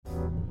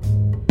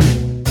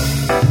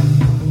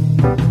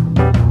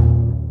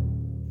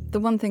the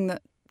one thing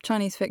that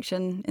Chinese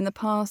fiction in the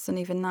past and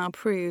even now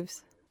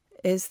proves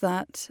is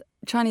that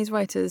Chinese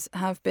writers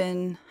have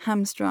been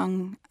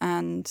hamstrung,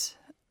 and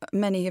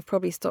many have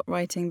probably stopped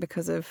writing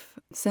because of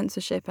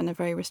censorship and a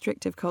very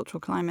restrictive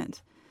cultural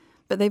climate.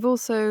 But they've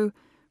also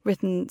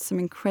written some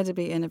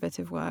incredibly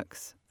innovative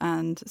works,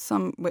 and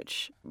some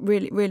which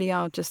really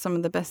are just some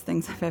of the best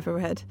things I've ever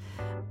read.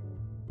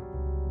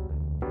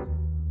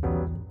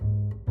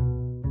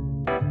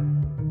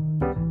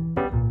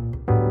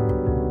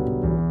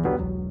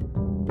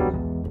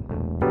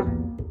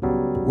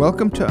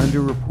 Welcome to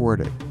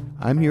Underreported.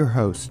 I'm your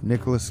host,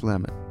 Nicholas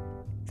Lemon.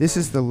 This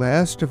is the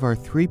last of our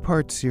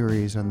three-part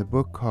series on the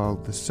book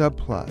called The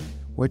Subplot,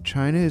 What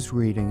China is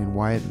Reading and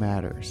Why It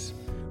Matters.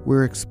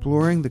 We're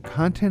exploring the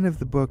content of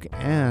the book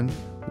and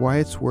why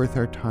it's worth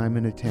our time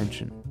and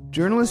attention.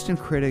 Journalist and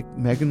critic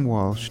Megan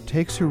Walsh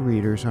takes her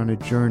readers on a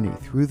journey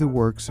through the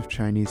works of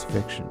Chinese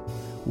fiction,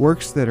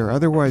 works that are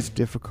otherwise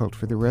difficult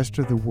for the rest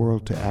of the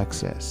world to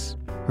access.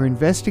 Her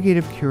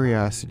investigative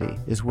curiosity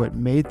is what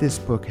made this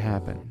book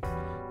happen.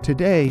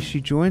 Today,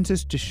 she joins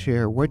us to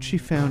share what she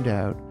found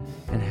out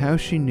and how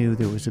she knew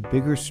there was a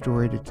bigger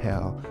story to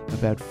tell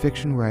about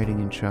fiction writing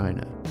in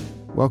China.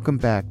 Welcome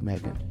back,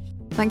 Megan.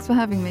 Thanks for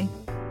having me.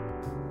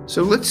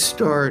 So let's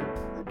start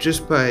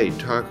just by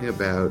talking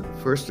about,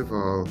 first of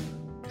all,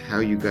 how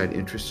you got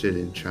interested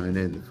in China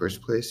in the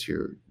first place.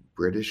 You're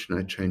British,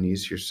 not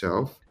Chinese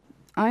yourself.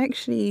 I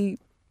actually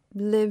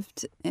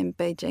lived in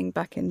Beijing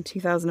back in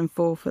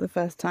 2004 for the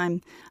first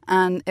time,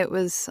 and I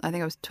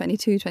think I was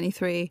 22,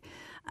 23,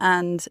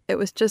 and it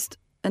was just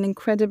an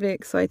incredibly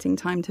exciting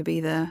time to be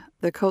there.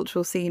 The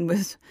cultural scene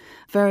was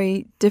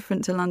very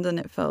different to London.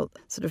 It felt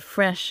sort of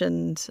fresh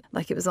and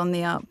like it was on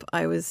the up.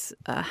 I was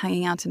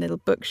hanging out in little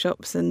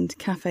bookshops and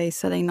cafes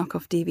selling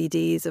knockoff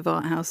DVDs of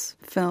art house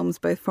films,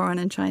 both foreign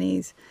and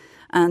Chinese.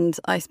 And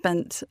I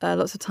spent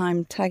lots of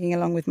time tagging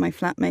along with my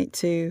flatmate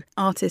to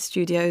artist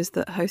studios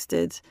that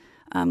hosted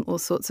all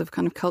sorts of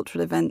kind of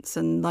cultural events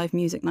and live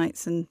music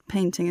nights and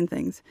painting and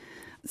things.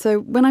 So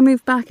when I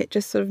moved back, it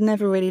just sort of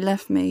never really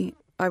left me.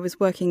 I was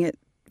working at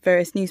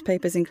various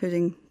newspapers,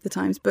 including the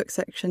Times book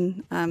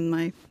section.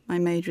 My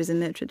major is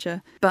in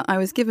literature. But I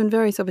was given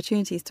various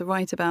opportunities to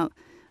write about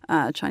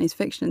Chinese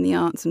fiction and the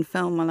arts and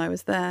film while I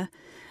was there.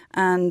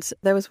 And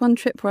there was one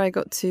trip where I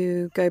got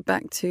to go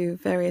back to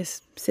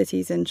various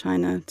cities in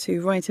China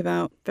to write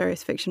about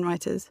various fiction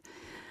writers.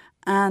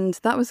 And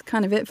that was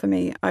kind of it for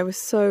me. I was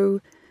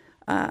so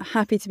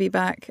happy to be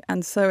back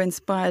and so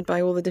inspired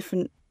by all the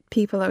different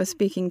people I was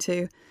speaking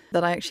to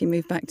that I actually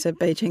moved back to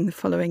Beijing the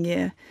following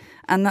year.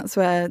 And that's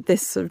where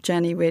this sort of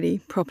journey really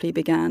properly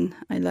began.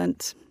 I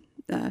learnt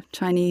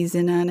Chinese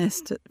in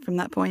earnest from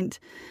that point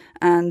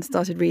and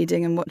started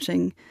reading and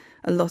watching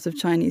a lot of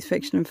Chinese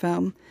fiction and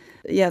film.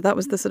 Yeah, that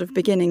was the sort of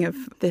beginning of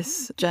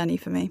this journey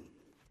for me.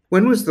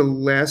 When was the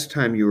last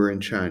time you were in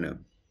China?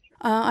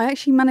 I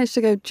actually managed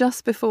to go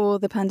just before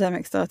the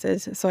pandemic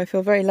started, so I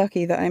feel very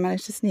lucky that I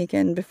managed to sneak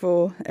in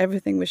before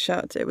everything was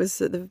shut. It was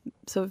at the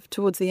sort of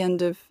towards the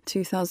end of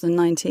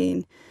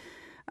 2019.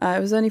 It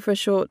was only for a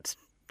short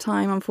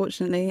time,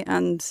 unfortunately,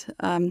 and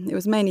it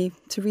was mainly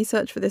to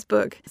research for this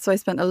book. So I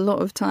spent a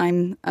lot of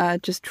time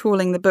just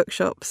trawling the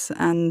bookshops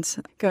and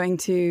going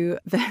to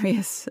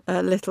various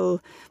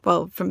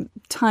from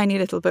tiny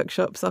little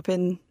bookshops up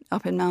in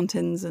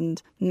mountains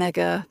and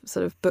mega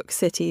sort of book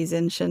cities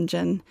in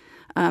Shenzhen,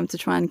 to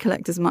try and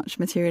collect as much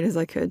material as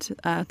I could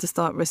to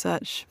start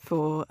research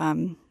for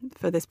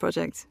this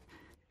project.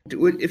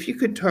 If you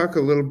could talk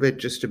a little bit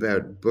just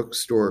about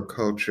bookstore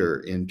culture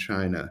in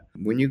China.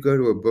 When you go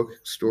to a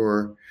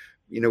bookstore,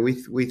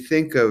 we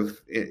think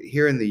of,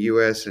 here in the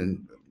U.S.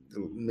 and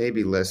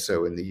maybe less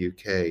so in the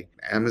U.K.,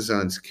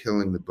 Amazon's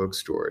killing the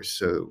bookstores.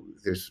 So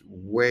there's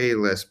way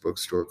less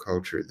bookstore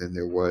culture than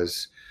there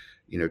was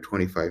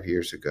 25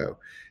 years ago.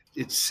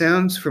 It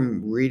sounds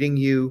from reading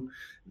you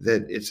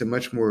that it's a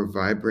much more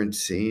vibrant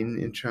scene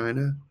in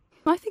China.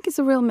 I think it's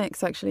a real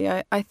mix, actually.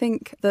 I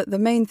think that the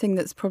main thing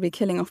that's probably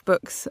killing off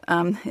books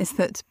is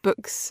that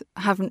books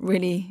haven't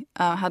really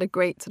had a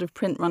great sort of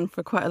print run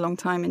for quite a long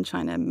time in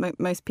China.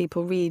 Most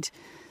people read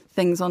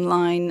things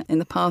online. In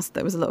the past,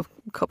 there was a lot of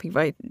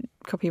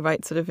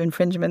copyright sort of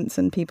infringements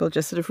and people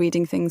just sort of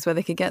reading things where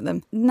they could get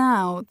them.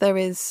 Now there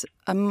is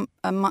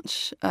a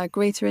much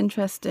greater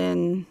interest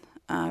in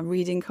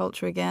reading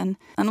culture again,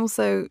 and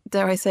also,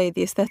 dare I say,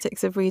 the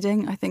aesthetics of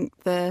reading. I think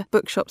the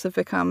bookshops have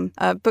become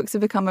books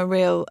have become a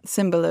real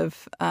symbol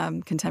of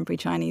contemporary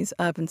Chinese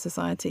urban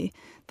society.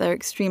 They're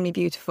extremely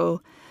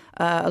beautiful.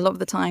 A lot of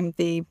the time,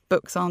 the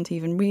books aren't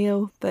even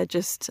real; they're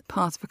just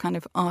part of a kind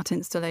of art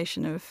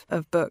installation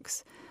of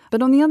books.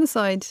 But on the other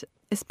side,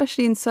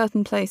 especially in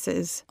certain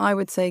places, I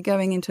would say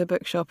going into a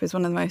bookshop is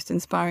one of the most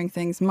inspiring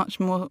things, much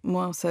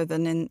more so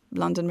than in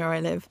London where I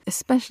live,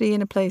 especially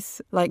in a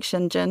place like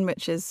Shenzhen,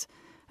 which is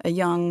a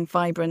young,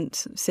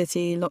 vibrant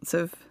city. Lots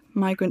of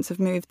migrants have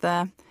moved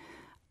there.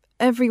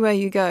 Everywhere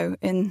you go,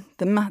 in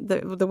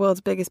the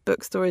world's biggest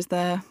bookstore is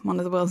there, one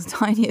of the world's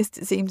tiniest,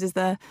 it seems, is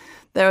there.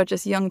 There are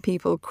just young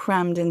people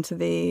crammed into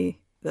the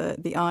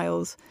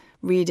aisles,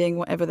 reading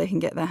whatever they can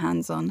get their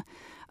hands on.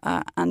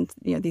 And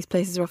these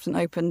places are often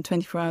open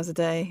 24 hours a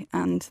day,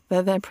 and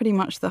they're there pretty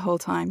much the whole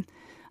time.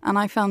 And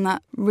I found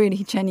that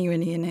really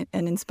genuinely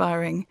an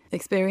inspiring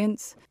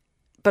experience.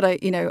 But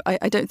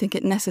I don't think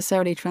it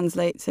necessarily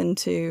translates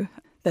into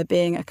there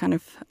being a kind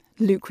of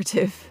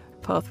lucrative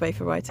pathway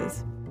for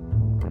writers.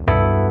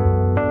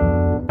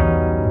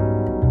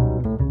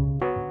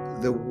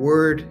 The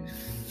word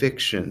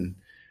fiction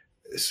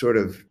sort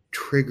of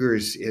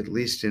triggers, at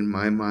least in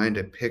my mind,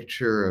 a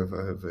picture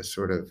of a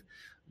sort of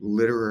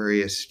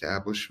literary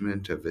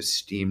establishment of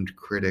esteemed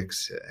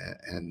critics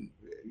and,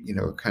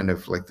 kind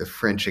of like the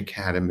French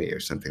Academy or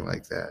something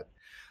like that.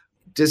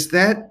 Is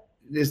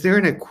there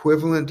an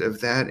equivalent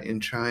of that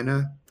in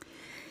China?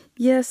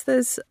 Yes,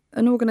 there's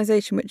an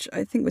organisation which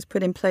I think was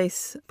put in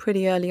place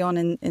pretty early on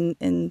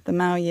in the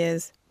Mao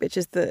years, which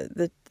is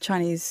the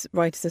Chinese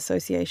Writers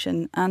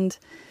Association. And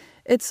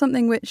it's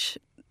something which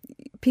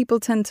people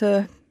tend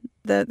to,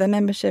 their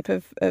membership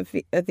of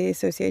the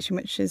association,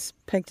 which is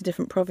pegged to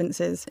different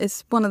provinces,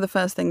 is one of the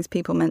first things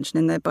people mention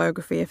in their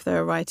biography if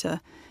they're a writer.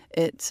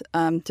 It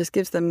just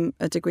gives them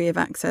a degree of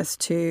access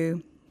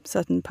to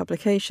certain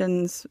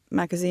publications,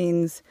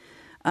 magazines,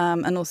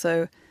 and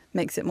also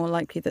makes it more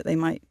likely that they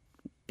might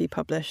be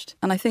published.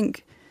 And I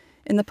think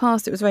in the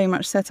past it was very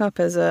much set up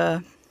as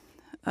a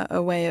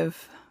way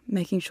of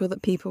making sure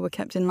that people were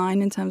kept in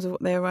line in terms of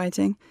what they were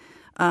writing.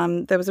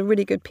 There was a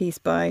really good piece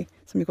by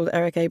somebody called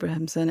Eric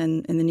Abrahamson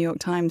in the New York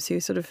Times, who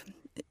sort of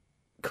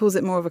calls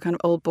it more of a kind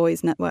of old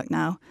boys network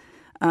now,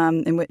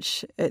 in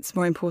which it's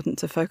more important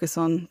to focus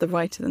on the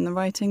writer than the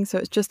writing. So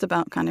it's just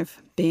about kind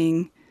of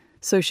being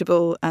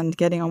sociable and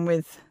getting on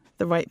with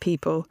the right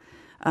people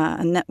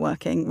and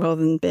networking,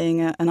 rather than being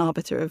an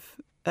arbiter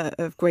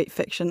of great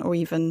fiction or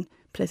even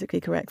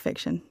politically correct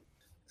fiction.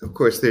 Of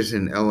course, there's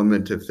an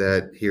element of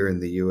that here in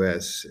the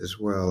US as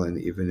well, and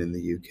even in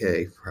the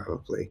UK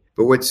probably.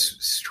 But what's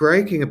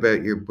striking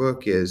about your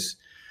book is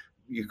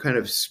you kind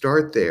of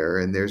start there,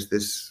 and there's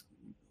this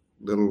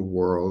little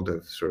world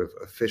of sort of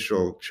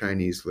official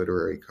Chinese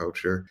literary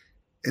culture.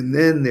 And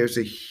then there's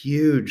a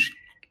huge,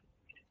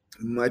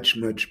 much,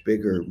 much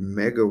bigger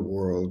mega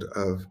world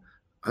of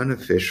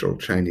unofficial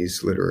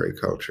Chinese literary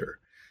culture.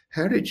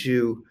 How did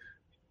you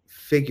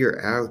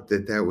figure out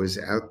that was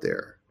out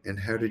there, and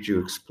how did you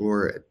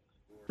explore it?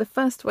 The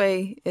first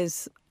way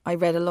is I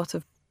read a lot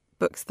of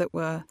books that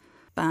were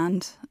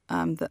banned,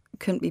 that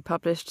couldn't be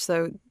published.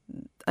 So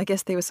I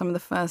guess they were some of the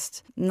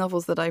first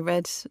novels that I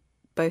read,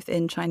 both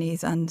in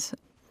Chinese and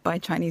by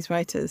Chinese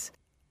writers.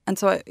 And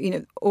so,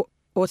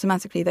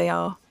 automatically they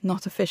are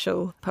not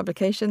official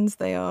publications.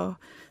 They are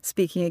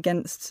speaking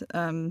against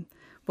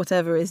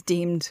whatever is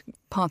deemed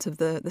part of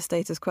the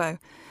status quo.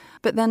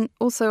 But then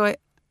also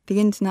the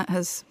internet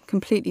has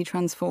completely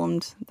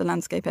transformed the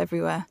landscape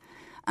everywhere.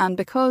 And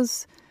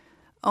because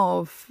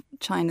of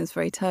China's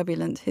very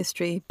turbulent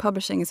history,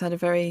 publishing has had a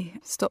very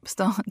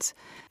stop-start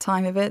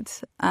time of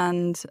it,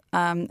 and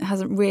it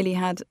hasn't really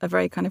had a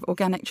very kind of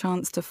organic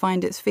chance to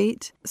find its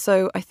feet.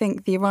 So I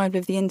think the arrival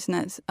of the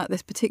internet at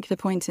this particular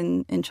point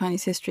in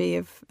Chinese history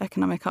of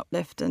economic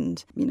uplift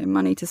and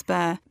money to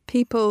spare,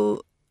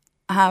 people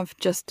have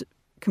just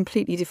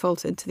completely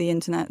defaulted to the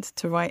internet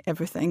to write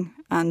everything,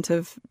 and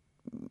have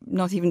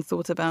not even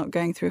thought about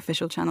going through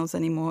official channels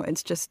anymore.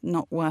 It's just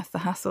not worth the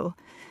hassle.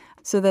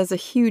 So there's a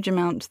huge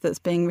amount that's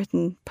being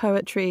written.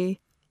 Poetry,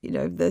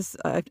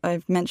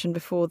 I've mentioned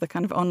before the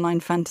kind of online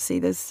fantasy.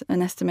 There's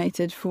an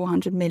estimated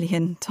 400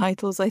 million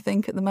titles, I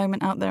think, at the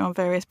moment out there on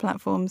various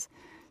platforms,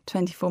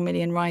 24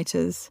 million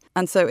writers.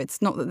 And so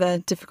it's not that they're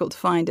difficult to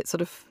find, it's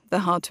sort of, they're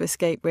hard to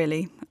escape,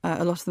 really.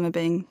 A lot of them are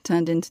being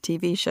turned into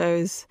TV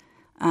shows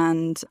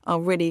and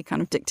are really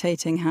kind of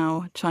dictating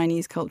how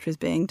Chinese culture is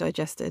being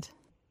digested.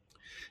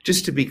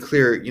 Just to be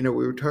clear, we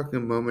were talking a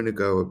moment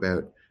ago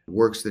about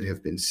works that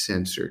have been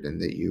censored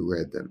and that you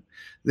read them.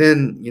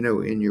 Then,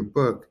 in your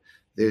book,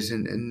 there's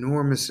an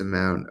enormous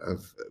amount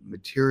of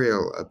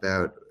material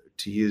about,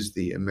 to use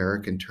the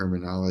American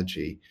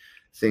terminology,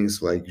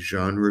 things like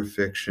genre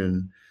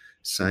fiction,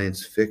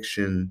 science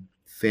fiction,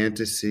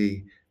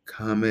 fantasy,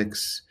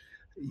 comics,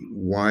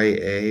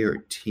 YA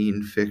or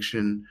teen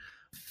fiction,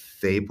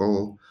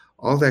 fable,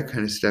 all that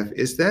kind of stuff.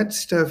 Is that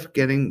stuff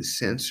getting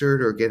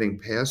censored or getting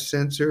past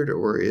censored,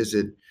 or is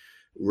it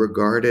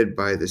regarded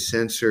by the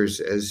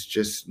censors as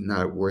just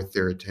not worth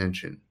their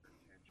attention?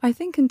 I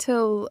think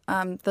until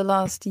the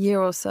last year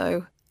or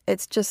so,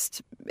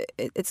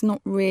 it's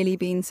not really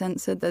been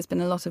censored. There's been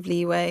a lot of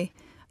leeway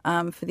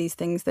for these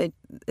things.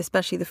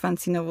 Especially the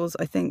fantasy novels,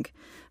 I think,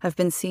 have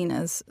been seen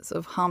as sort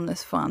of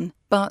harmless fun.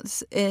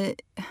 But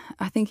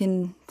I think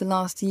in the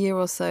last year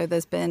or so,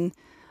 there's been,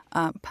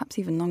 perhaps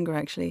even longer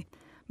actually,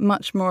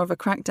 much more of a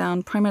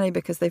crackdown, primarily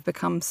because they've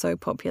become so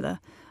popular.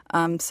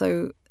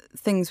 So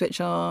things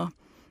which are,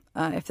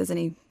 if there's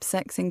any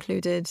sex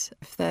included,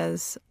 if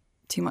there's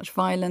too much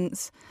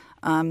violence,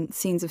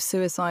 scenes of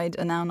suicide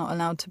are now not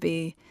allowed to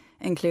be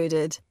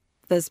included.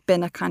 There's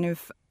been a kind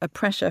of a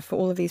pressure for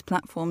all of these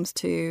platforms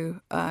to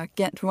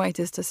get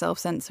writers to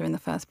self-censor in the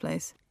first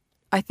place.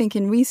 I think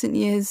in recent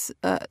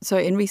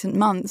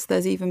months,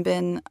 there's even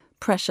been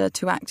pressure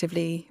to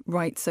actively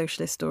write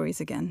socialist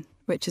stories again,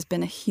 which has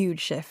been a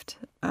huge shift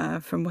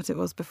from what it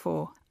was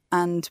before.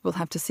 And we'll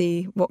have to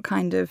see what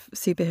kind of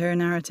superhero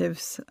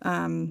narratives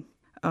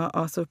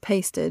are sort of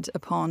pasted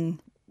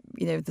upon,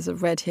 the sort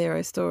of red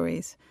hero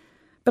stories.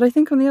 But I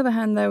think on the other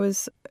hand, there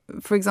was,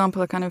 for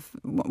example, a kind of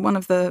one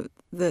of the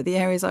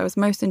areas I was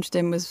most interested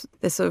in was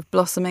this sort of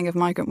blossoming of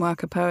migrant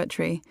worker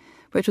poetry,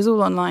 which was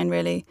all online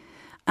really.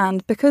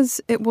 And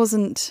because it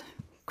wasn't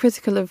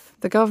critical of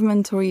the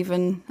government or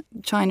even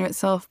China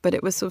itself, but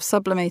it was sort of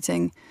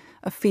sublimating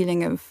a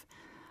feeling of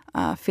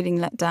feeling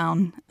let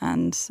down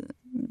and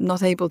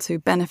not able to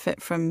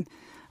benefit from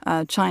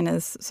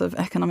China's sort of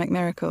economic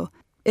miracle.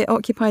 It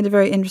occupied a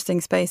very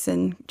interesting space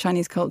in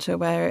Chinese culture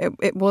where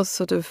it was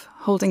sort of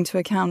holding to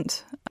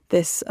account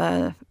this,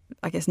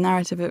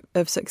 narrative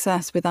of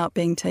success without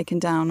being taken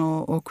down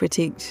or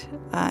critiqued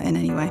in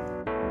any way.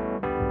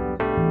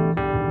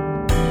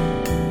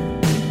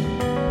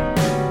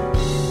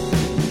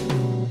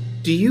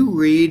 Do you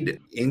read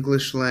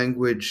English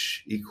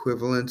language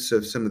equivalents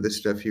of some of the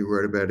stuff you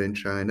wrote about in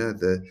China,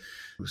 the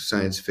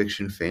science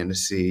fiction,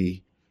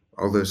 fantasy,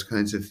 all those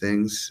kinds of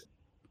things?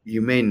 You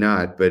may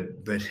not,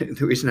 but the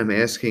reason I'm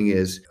asking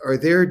is, are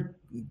there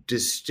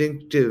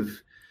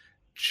distinctive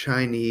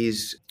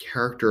Chinese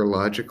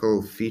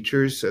characterological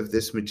features of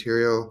this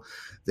material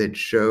that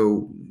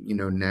show,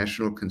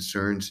 national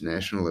concerns,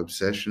 national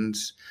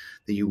obsessions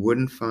that you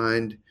wouldn't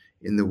find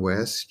in the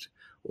West?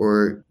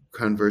 Or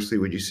conversely,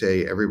 would you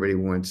say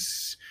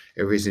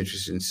everybody's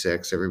interested in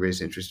sex,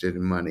 everybody's interested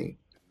in money?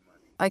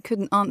 I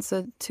couldn't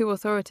answer too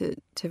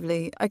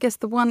authoritatively. I guess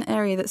the one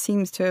area that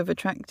seems to have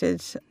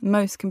attracted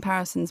most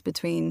comparisons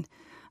between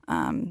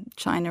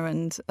China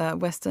and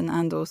Western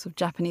and also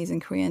Japanese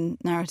and Korean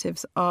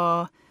narratives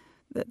are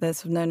that they're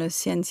sort of known as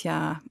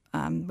xianxia,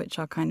 which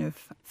are kind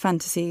of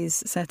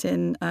fantasies set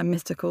in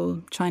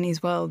mystical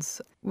Chinese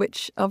worlds,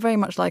 which are very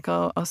much like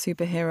our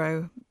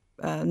superhero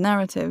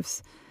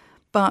narratives.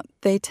 But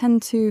they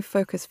tend to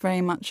focus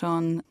very much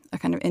on a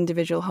kind of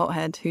individual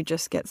hothead who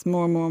just gets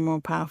more and more and more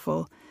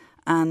powerful.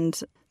 And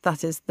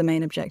that is the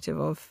main objective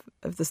of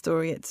the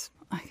story. It's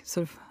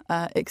sort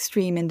of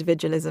extreme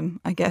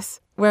individualism, I guess.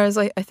 Whereas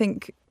I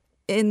think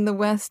in the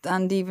West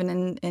and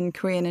even in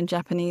Korean and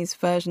Japanese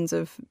versions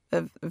of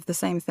the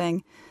same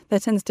thing, there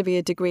tends to be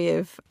a degree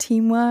of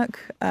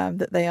teamwork,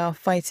 that they are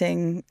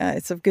fighting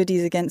sort of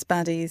goodies against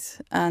baddies.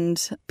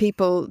 And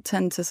people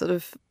tend to sort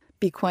of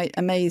be quite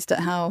amazed at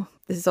how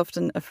this is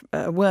often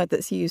a word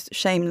that's used,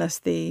 shameless,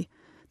 the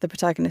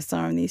protagonists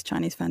are in these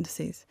Chinese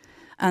fantasies.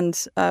 And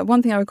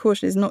one thing I would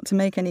caution is not to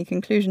make any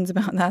conclusions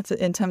about that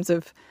in terms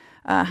of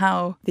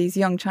how these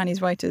young Chinese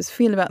writers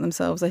feel about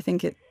themselves. I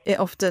think it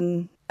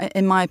often,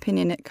 in my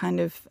opinion, it kind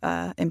of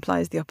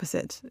implies the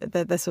opposite.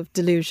 They're sort of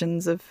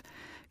delusions of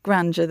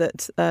grandeur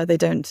that they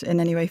don't in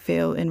any way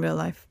feel in real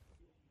life.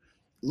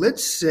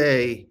 Let's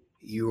say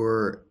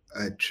you're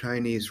a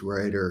Chinese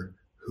writer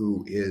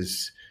who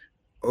is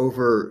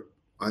over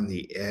on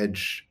the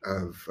edge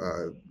of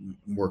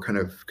more kind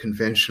of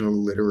conventional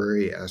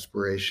literary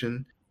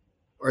aspiration.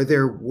 Are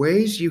there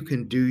ways you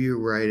can do your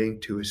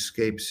writing to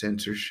escape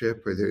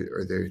censorship? Are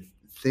there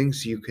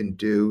things you can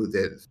do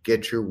that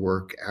get your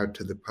work out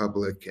to the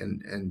public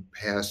and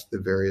past the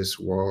various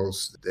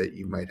walls that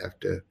you might have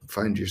to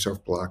find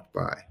yourself blocked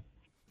by?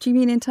 Do you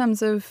mean in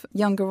terms of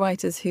younger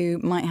writers who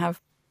might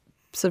have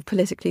sort of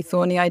politically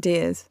thorny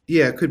ideas?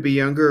 Yeah, it could be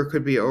younger, it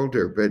could be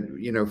older. But,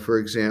 for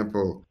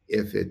example,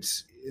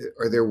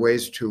 are there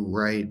ways to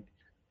write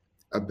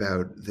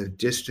about the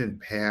distant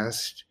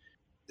past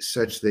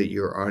such that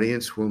your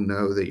audience will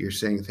know that you're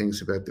saying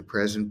things about the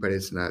present, but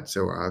it's not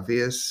so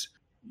obvious?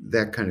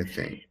 That kind of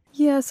thing.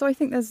 Yeah, so I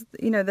think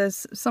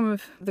there's some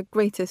of the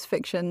greatest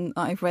fiction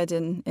I've read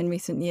in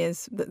recent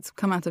years that's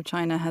come out of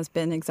China has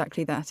been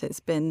exactly that. It's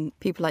been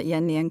people like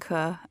Yan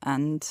Lianke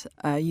and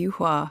Yu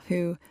Hua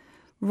who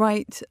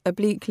write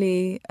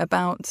obliquely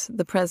about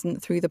the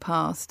present through the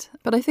past.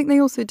 But I think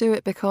they also do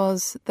it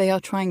because they are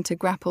trying to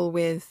grapple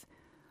with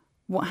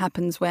what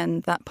happens when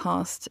that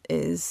past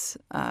is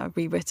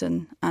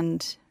rewritten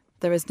and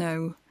there is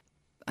no,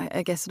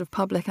 I guess, sort of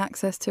public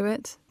access to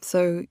it.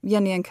 So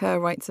Yan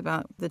Lianke writes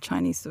about the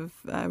Chinese sort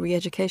of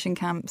re-education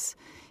camps.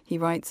 He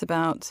writes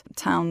about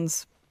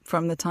towns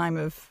from the time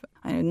of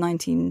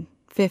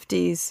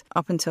 1950s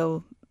up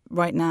until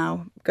right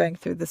now, going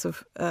through this sort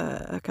of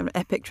a kind of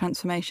epic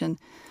transformation.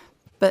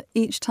 But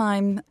each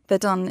time they're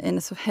done in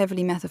a sort of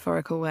heavily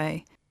metaphorical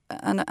way.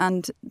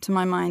 And to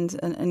my mind,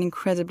 an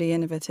incredibly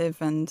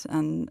innovative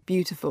and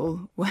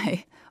beautiful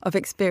way of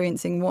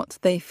experiencing what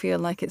they feel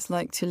like it's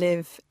like to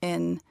live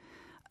in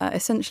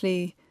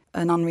essentially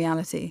an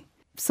unreality.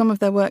 Some of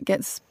their work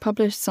gets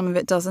published, some of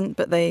it doesn't,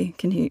 but they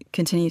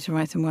continue to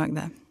write and work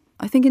there.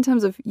 I think in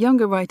terms of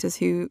younger writers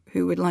who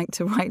would like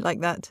to write like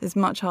that is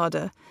much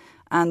harder,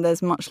 and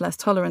there's much less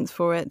tolerance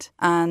for it,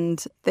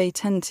 and they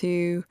tend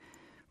to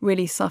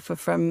really suffer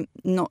from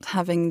not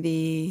having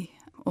the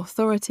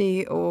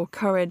authority or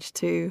courage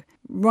to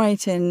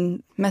write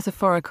in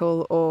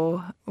metaphorical,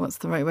 or what's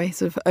the right way,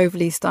 sort of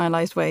overly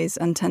stylized ways,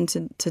 and tend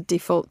to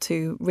default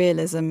to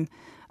realism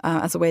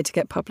as a way to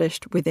get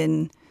published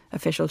within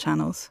official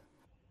channels.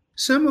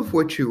 Some of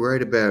what you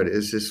write about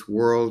is this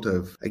world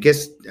of, I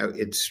guess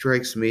it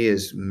strikes me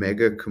as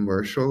mega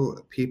commercial,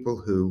 people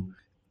who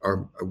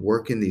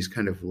work in these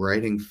kind of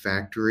writing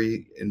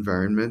factory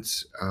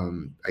environments,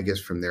 I guess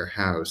from their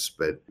house,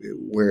 but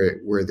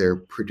where they're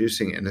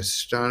producing an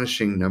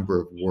astonishing number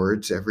of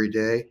words every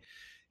day.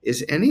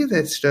 Is any of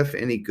that stuff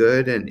any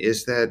good, and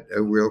is that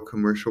a real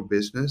commercial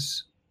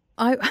business?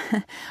 I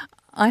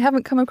I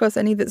haven't come across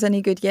any that's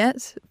any good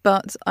yet,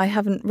 but I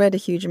haven't read a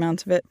huge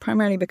amount of it,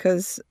 primarily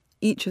because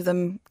each of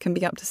them can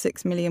be up to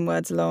 6 million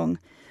words long,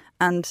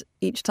 and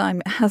each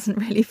time it hasn't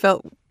really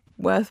felt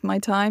worth my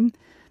time.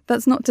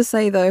 That's not to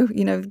say, though,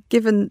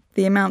 given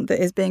the amount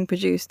that is being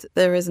produced,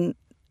 there isn't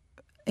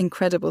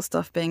incredible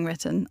stuff being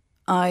written.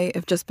 I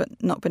have just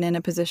not been in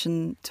a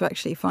position to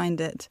actually find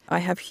it. I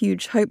have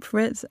huge hope for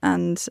it,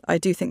 and I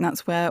do think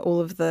that's where all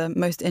of the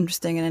most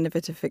interesting and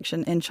innovative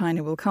fiction in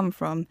China will come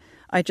from.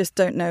 I just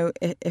don't know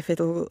if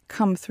it'll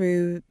come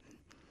through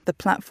the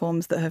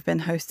platforms that have been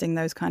hosting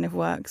those kind of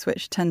works,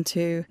 which tend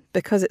to,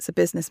 because it's a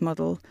business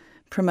model,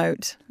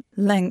 promote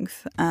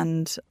length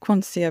and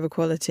quantity over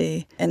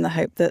quality in the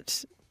hope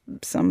that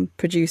some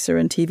producer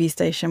and TV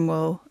station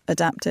will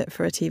adapt it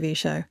for a TV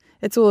show.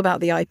 It's all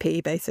about the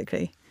IP,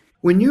 basically.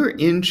 When you're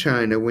in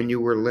China, when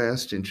you were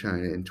last in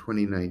China in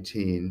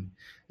 2019,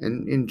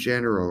 and in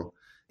general,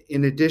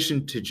 in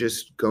addition to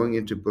just going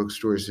into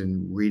bookstores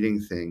and reading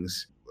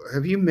things,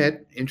 have you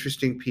met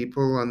interesting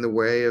people on the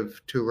way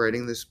to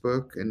writing this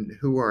book, and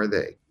who are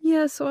they?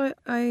 Yeah, so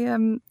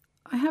I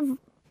have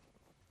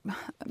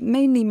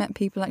mainly met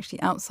people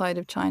actually outside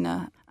of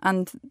China,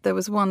 and there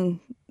was one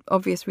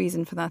obvious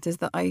reason for that, is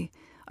that I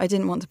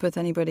didn't want to put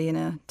anybody in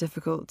a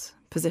difficult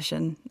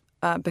position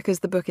because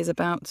the book is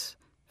about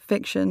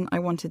fiction. I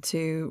wanted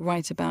to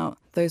write about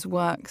those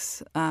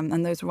works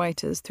and those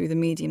writers through the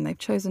medium they've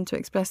chosen to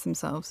express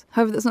themselves.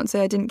 However, that's not to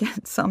say I didn't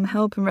get some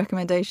help and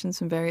recommendations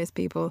from various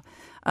people.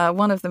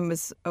 One of them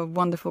was a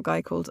wonderful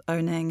guy called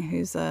Oneng,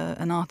 who's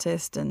an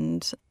artist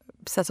and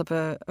set up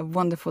a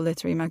wonderful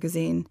literary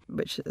magazine,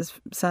 which is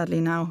sadly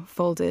now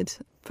folded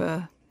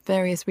for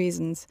various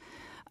reasons.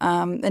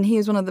 And he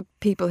was one of the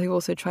people who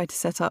also tried to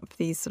set up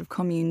these sort of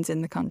communes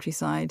in the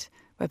countryside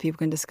where people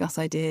can discuss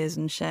ideas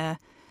and share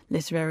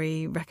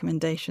literary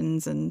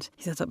recommendations, and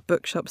he set up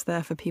bookshops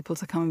there for people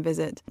to come and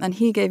visit. And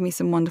he gave me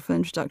some wonderful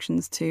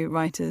introductions to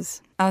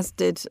writers, as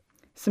did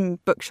some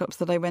bookshops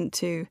that I went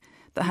to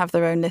that have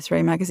their own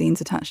literary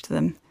magazines attached to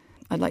them.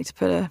 I'd like to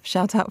put a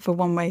shout out for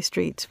One Way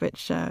Street,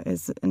 which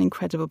is an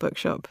incredible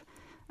bookshop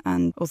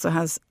and also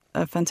has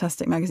a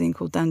fantastic magazine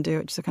called Dandu,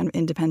 which is a kind of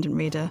independent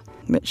reader,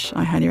 which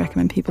I highly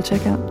recommend people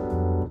check out.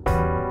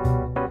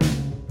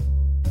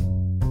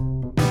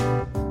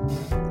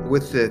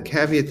 With the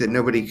caveat that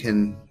nobody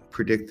can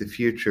predict the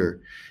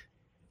future,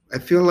 I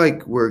feel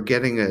like we're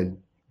getting a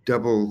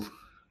double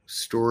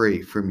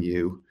story from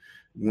you.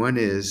 One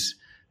is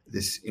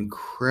this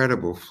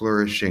incredible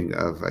flourishing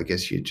of, I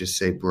guess you'd just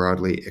say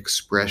broadly,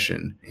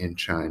 expression in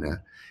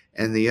China.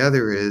 And the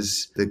other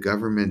is the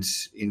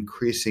government's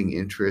increasing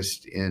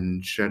interest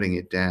in shutting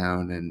it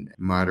down and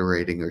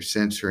moderating or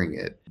censoring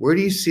it. Where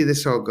do you see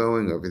this all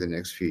going over the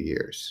next few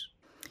years?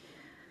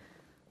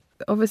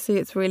 Obviously,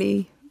 it's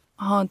really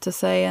hard to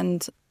say,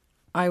 and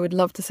I would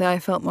love to say I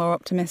felt more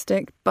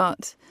optimistic,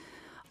 but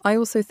I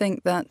also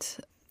think that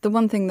the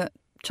one thing that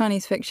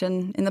Chinese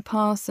fiction in the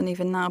past and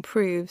even now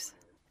proves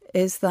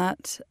is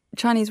that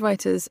Chinese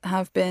writers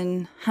have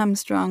been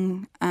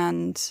hamstrung,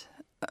 and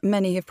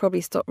many have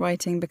probably stopped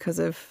writing because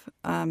of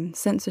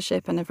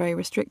censorship and a very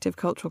restrictive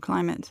cultural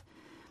climate.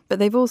 But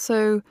they've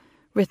also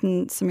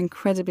written some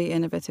incredibly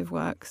innovative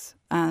works,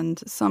 and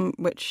some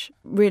which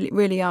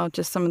really are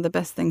just some of the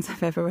best things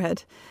I've ever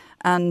read.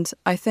 And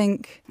I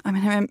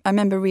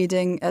remember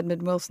reading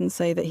Edmund Wilson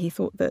say that he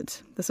thought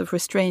that the sort of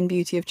restrained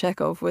beauty of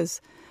Chekhov was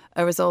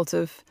a result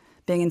of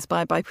being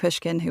inspired by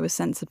Pushkin, who was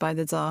censored by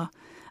the Tsar.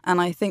 And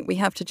I think we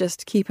have to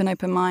just keep an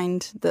open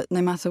mind that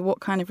no matter what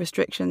kind of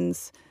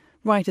restrictions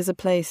writers are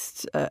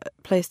placed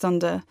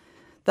under,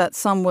 that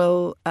some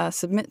will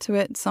submit to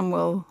it, some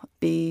will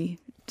be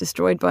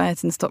destroyed by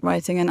it and stop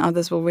writing, and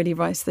others will really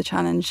rise to the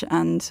challenge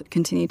and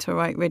continue to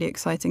write really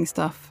exciting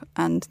stuff.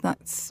 And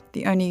that's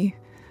the only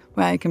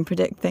way I can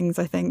predict things,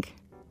 I think.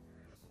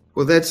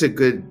 Well, that's a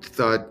good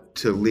thought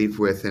to leave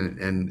with,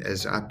 and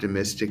as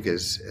optimistic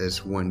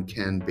as one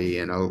can be,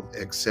 and I'll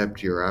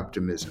accept your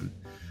optimism.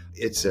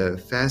 It's a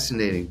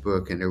fascinating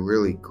book and a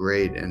really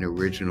great and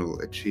original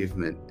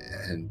achievement,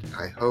 and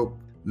I hope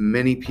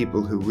many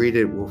people who read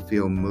it will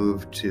feel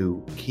moved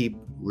to keep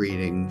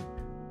reading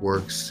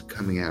works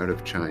coming out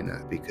of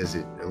China, because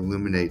it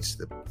illuminates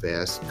the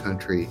vast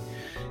country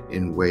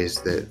in ways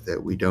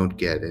that we don't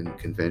get in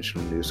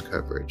conventional news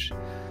coverage.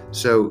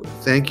 So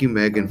thank you,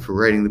 Megan, for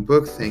writing the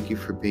book. Thank you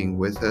for being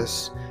with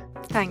us.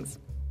 Thanks.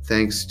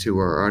 Thanks to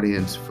our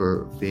audience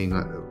for being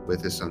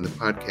with us on the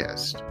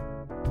podcast.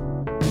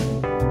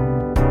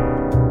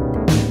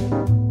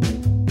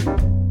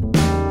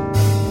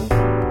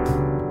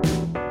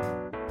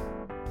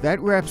 That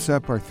wraps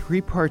up our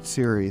three-part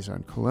series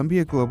on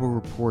Columbia Global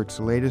Report's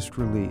latest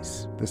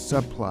release, The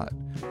Subplot,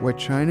 What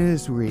China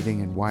is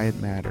Reading and Why It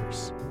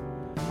Matters.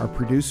 Our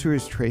producer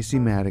is Tracy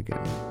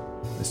Madigan,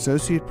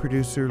 associate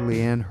producer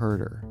Leanne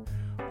Herder,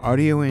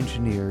 audio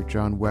engineer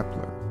John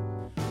Wepler.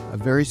 A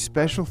very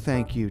special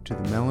thank you to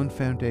the Mellon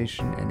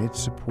Foundation and its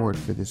support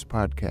for this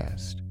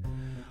podcast.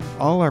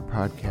 All our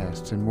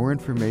podcasts and more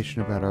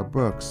information about our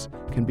books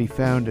can be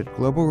found at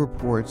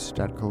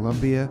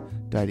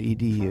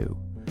globalreports.columbia.edu.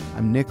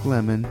 I'm Nick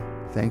Lemon.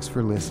 Thanks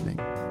for listening.